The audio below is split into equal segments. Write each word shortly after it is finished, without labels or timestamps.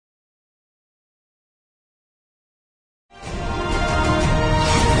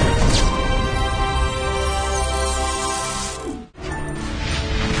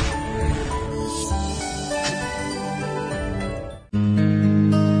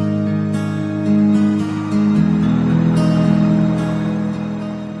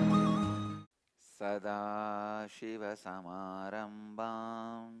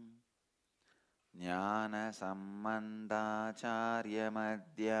Samarambam Jnana Sammandacharya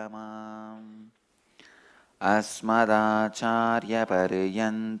Madhyamam Asmadacharya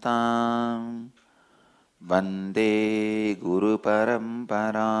Paryantam Vande Guru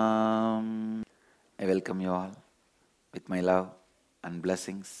Paramparam. I welcome you all with my love and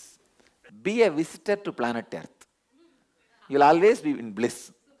blessings. Be a visitor to planet Earth. You will always be in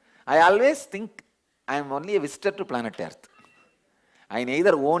bliss. I always think I am only a visitor to planet Earth. I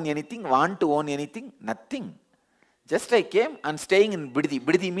neither own anything, want to own anything, nothing. Just I came and staying in Bidadi.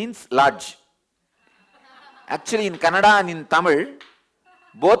 Bidadi means lodge. Actually in Kannada and in Tamil,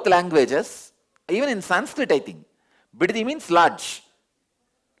 both languages, even in Sanskrit I think, Bidadi means lodge,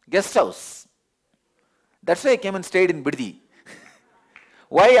 guest house. That's why I came and stayed in Bidadi.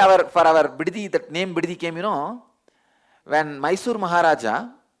 Why for our Bidadi, that name Bidadi came, you know, when Mysore maharaja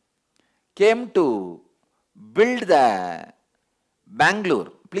came to build the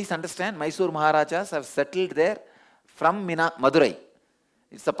Bangalore. Please understand, Mysore maharajas have settled there from Madurai.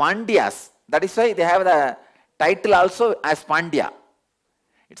 It's the Pandyas. That is why they have the title also as Pandya.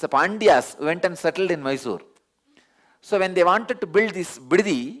 It's the Pandyas who went and settled in Mysore. So when they wanted to build this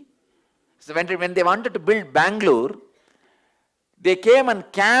Bidadi, when they wanted to build Bangalore, they came and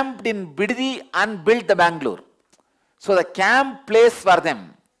camped in Bidadi and built the Bangalore. So the camp place for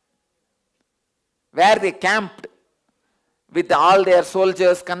them, where they camped with all their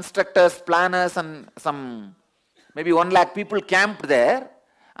soldiers, constructors, planners and some maybe 1 lakh people camped there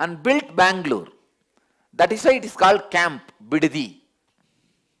and built Bangalore. That is why it is called Camp Bidadi.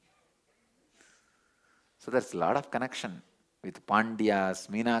 So there's a lot of connection with Pandyas,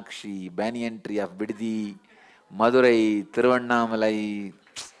 Meenakshi, banyan tree of Bidadi, Madurai, Thiruvannamalai.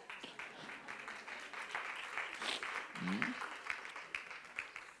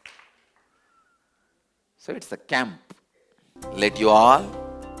 So it's a camp. Let you all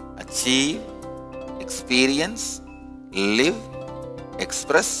achieve, experience, live,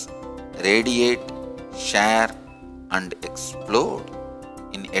 express, radiate, share and explode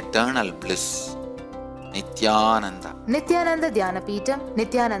in eternal bliss. Nithyananda. Nithyananda Dhyanapitham,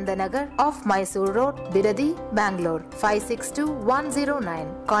 Nithyananda Nagar off Mysore Road, Bidadi, Bangalore 562109.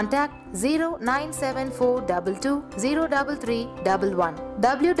 Contact 097422033111.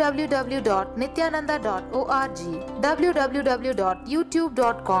 www.nithyananda.org.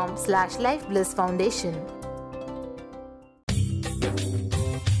 www.youtube.com/lifeblissfoundation.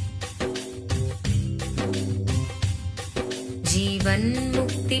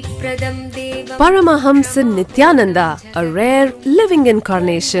 Paramahamsa Nithyananda, a rare living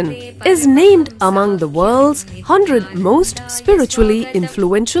incarnation, is named among the world's 100 most spiritually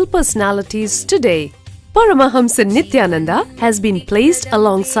influential personalities today. Paramahamsa Nithyananda has been placed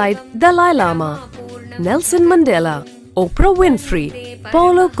alongside Dalai Lama, Nelson Mandela, Oprah Winfrey,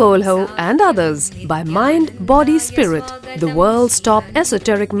 Paulo Coelho and others by Mind, Body, Spirit, the world's top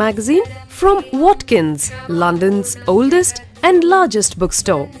esoteric magazine from Watkins, London's oldest and largest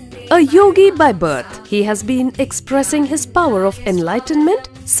bookstore. A yogi by birth, he has been expressing his power of enlightenment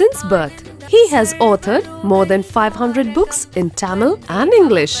since birth. He has authored more than 500 books in Tamil and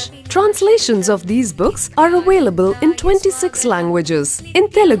English. Translations of these books are available in 26 languages in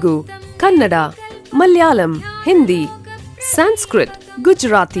Telugu, Kannada, Malayalam, Hindi, Sanskrit,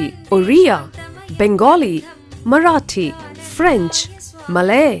 Gujarati, Oriya, Bengali, Marathi, French,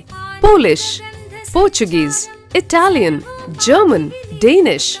 Malay, Polish, Portuguese, Italian, German,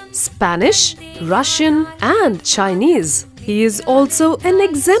 Danish, Spanish, Russian and Chinese. He is also an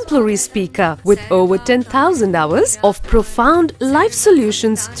exemplary speaker with over 10,000 hours of profound life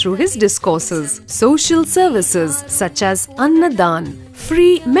solutions through his discourses. Social services such as Annadan,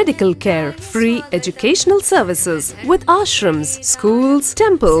 free medical care, free educational services with ashrams, schools,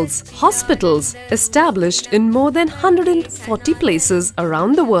 temples, hospitals established in more than 140 places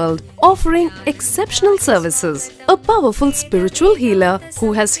around the world, offering exceptional services. A powerful spiritual healer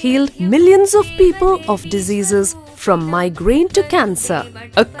who has healed millions of people of diseases from migraine to cancer.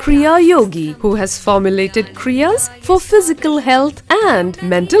 A Kriya Yogi who has formulated Kriyas for physical health and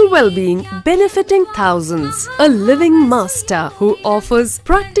mental well-being, benefiting thousands. A living master who offers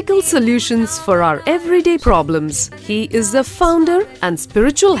practical solutions for our everyday problems. He is the founder and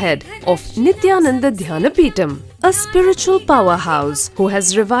spiritual head of Nithyananda Dhyanapitham, a spiritual powerhouse who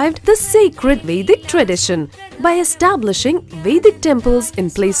has revived the sacred Vedic tradition by establishing Vedic temples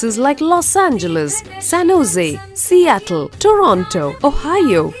in places like Los Angeles, San Jose, Seattle, Toronto,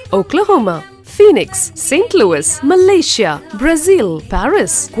 Ohio, Oklahoma, Phoenix, St. Louis, Malaysia, Brazil,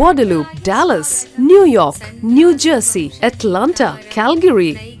 Paris, Guadeloupe, Dallas, New York, New Jersey, Atlanta,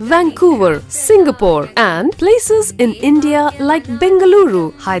 Calgary, Vancouver, Singapore, and places in India like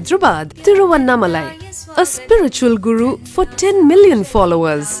Bengaluru, Hyderabad, Tiruvannamalai. A spiritual guru for 10 million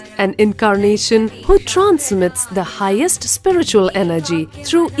followers, an incarnation who transmits the highest spiritual energy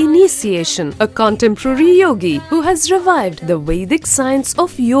through initiation, a contemporary yogi who has revived the Vedic science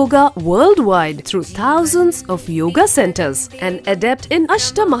of yoga worldwide through thousands of yoga centers, an adept in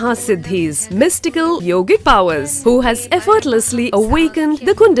Ashtamahasiddhis, mystical yogic powers, who has effortlessly awakened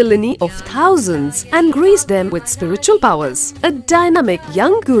the Kundalini of thousands and graced them with spiritual powers, a dynamic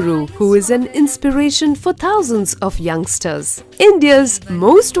young guru who is an inspiration for thousands of youngsters. India's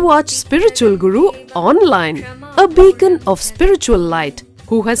most watched spiritual guru online, a beacon of spiritual light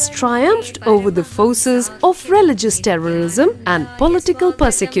who has triumphed over the forces of religious terrorism and political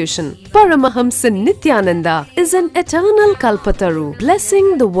persecution. Paramahamsa Nithyananda is an eternal Kalpataru,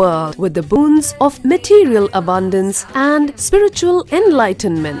 blessing the world with the boons of material abundance and spiritual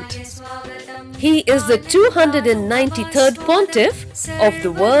enlightenment. He is the 293rd Pontiff of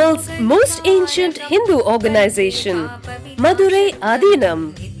the world's most ancient Hindu organization, Madurai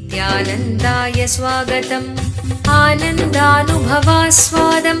Adinam. Nityanandaya swagatam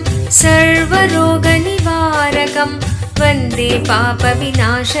Anandanubhavaswadam Sarvaroga nivarakam Vande papa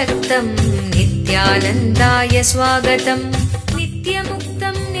vinashaktam Nityanandaya swagatam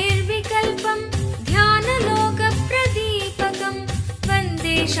Nityamuktam nirvikalpam Dhyanaloka pradipakam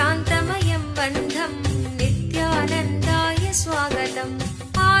Vande shantam